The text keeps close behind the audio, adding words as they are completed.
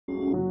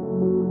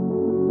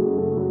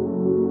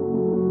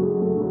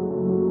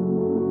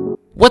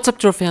What's up,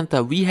 Trophy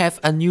Hunter? We have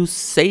a new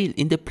sale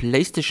in the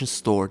PlayStation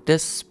Store, the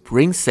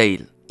Spring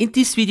Sale. In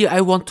this video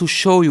I want to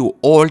show you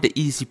all the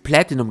easy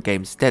platinum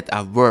games that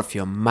are worth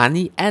your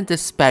money and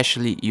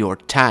especially your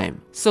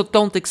time. So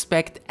don't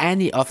expect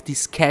any of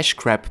these cash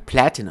grab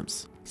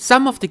platinums.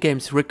 Some of the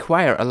games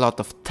require a lot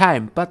of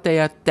time, but they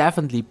are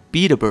definitely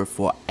beatable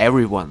for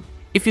everyone.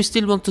 If you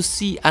still want to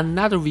see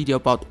another video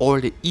about all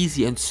the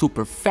easy and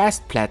super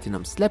fast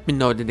platinums, let me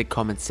know it in the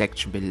comment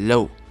section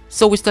below.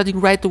 So we're starting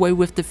right away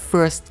with the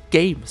first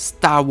game,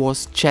 Star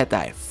Wars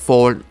Jedi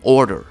Fallen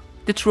Order.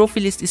 The trophy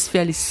list is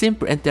fairly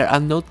simple and there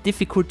are no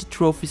difficulty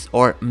trophies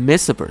or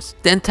missables.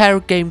 The entire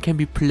game can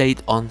be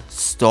played on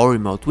story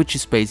mode, which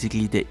is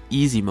basically the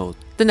easy mode.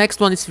 The next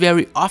one is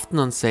very often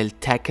on sale,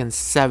 Tekken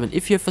 7.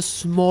 If you have a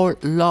small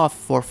love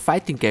for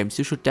fighting games,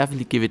 you should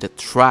definitely give it a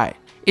try.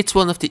 It's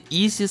one of the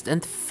easiest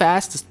and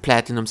fastest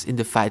platinums in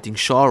the fighting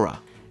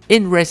genre.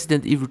 In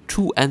Resident Evil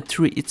 2 and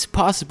 3 it's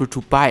possible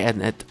to buy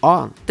an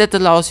add-on that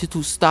allows you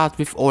to start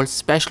with all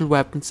special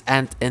weapons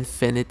and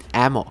infinite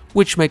ammo,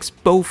 which makes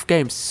both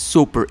games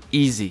super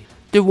easy.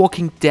 The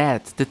Walking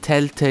Dead, the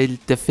Telltale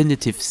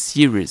Definitive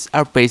series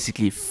are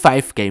basically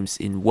 5 games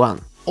in one.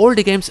 All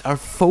the games are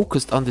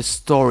focused on the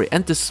story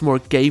and the small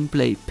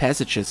gameplay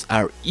passages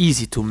are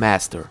easy to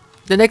master.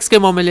 The next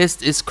game on my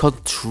list is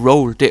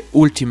Control, the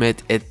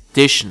Ultimate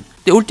Edition.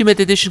 The Ultimate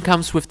Edition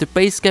comes with the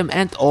base game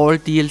and all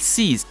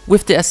DLCs.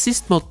 With the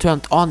assist mode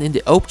turned on in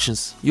the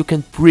options, you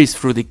can breeze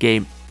through the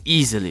game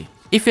easily.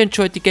 If you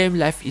enjoyed the game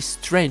Life is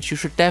Strange, you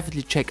should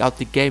definitely check out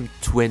the game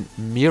Twin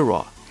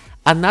Mirror.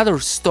 Another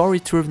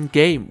story-driven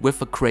game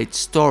with a great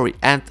story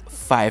and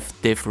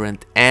 5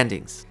 different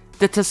endings.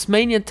 The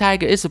Tasmanian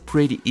Tiger is a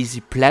pretty easy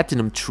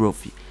platinum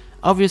trophy.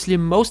 Obviously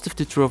most of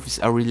the trophies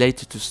are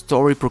related to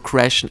story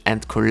progression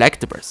and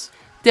collectibles.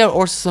 There are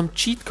also some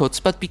cheat codes,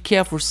 but be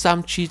careful,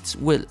 some cheats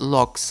will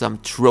lock some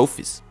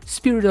trophies.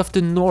 Spirit of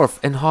the North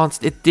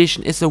Enhanced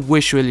Edition is a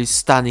visually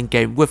stunning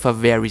game with a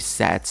very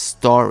sad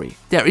story.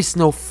 There is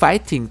no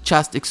fighting,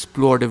 just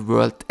explore the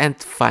world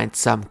and find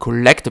some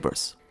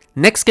collectibles.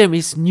 Next game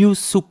is New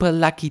Super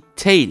Lucky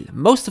Tail.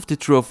 Most of the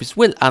trophies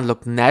will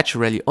unlock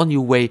naturally on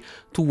your way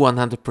to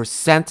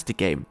 100% the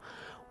game.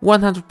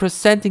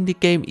 100%ing the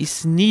game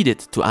is needed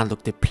to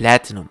unlock the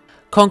platinum.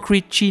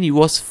 Concrete Genie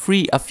was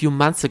free a few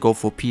months ago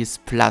for PS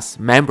Plus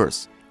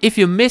members. If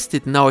you missed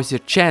it, now is your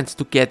chance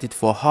to get it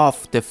for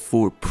half the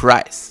full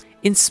price.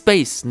 In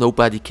Space,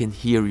 Nobody Can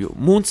Hear You.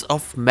 Moons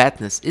of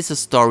Madness is a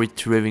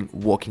story-driven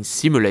walking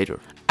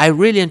simulator. I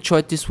really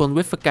enjoyed this one.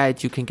 With a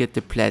guide you can get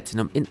the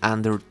platinum in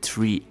under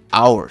 3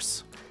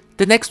 hours.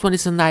 The next one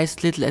is a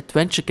nice little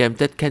adventure game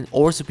that can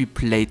also be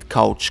played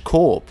couch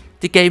co-op.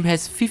 The game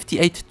has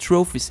 58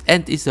 trophies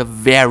and is a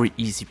very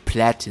easy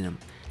platinum.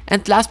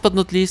 And last but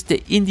not least, the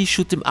Indie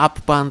Shoot 'em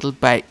Up bundle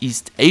by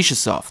East Asia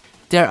Soft.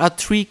 There are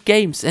 3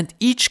 games and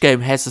each game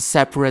has a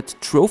separate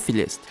trophy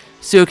list,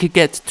 so you can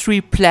get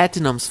 3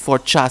 platinums for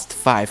just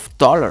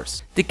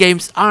 $5. The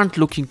games aren't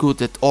looking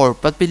good at all,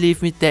 but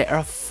believe me, they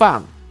are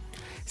fun.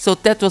 So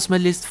that was my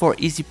list for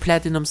easy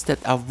platinums that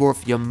are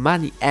worth your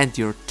money and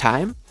your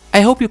time.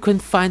 I hope you can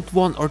find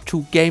 1 or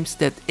 2 games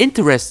that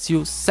interest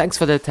you. Thanks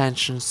for the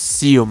attention,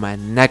 see you in my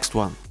next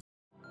one.